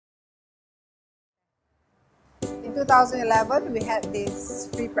In 2011, we had this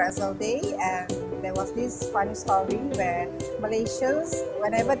free pretzel day, and there was this funny story where Malaysians,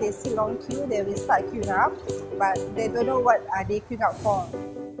 whenever they see long queue, they will start queuing up, but they don't know what are they queuing up for.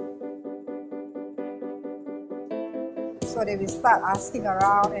 So they will start asking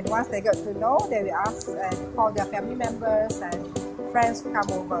around, and once they get to know, they will ask and call their family members and friends to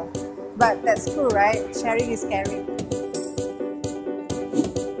come over. But that's cool, right? Sharing is caring.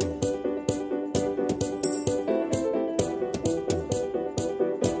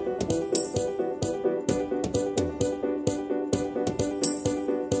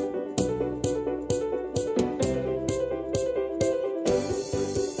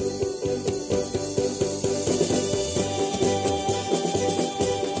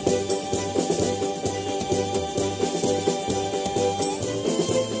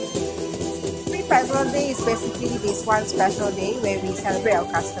 Pretzel Day is basically this one special day where we celebrate our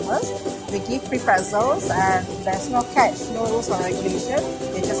customers. We give free pretzels and there's no catch, no rules or regulation.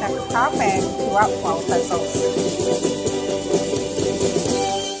 They just have to come and queue up for our pretzels.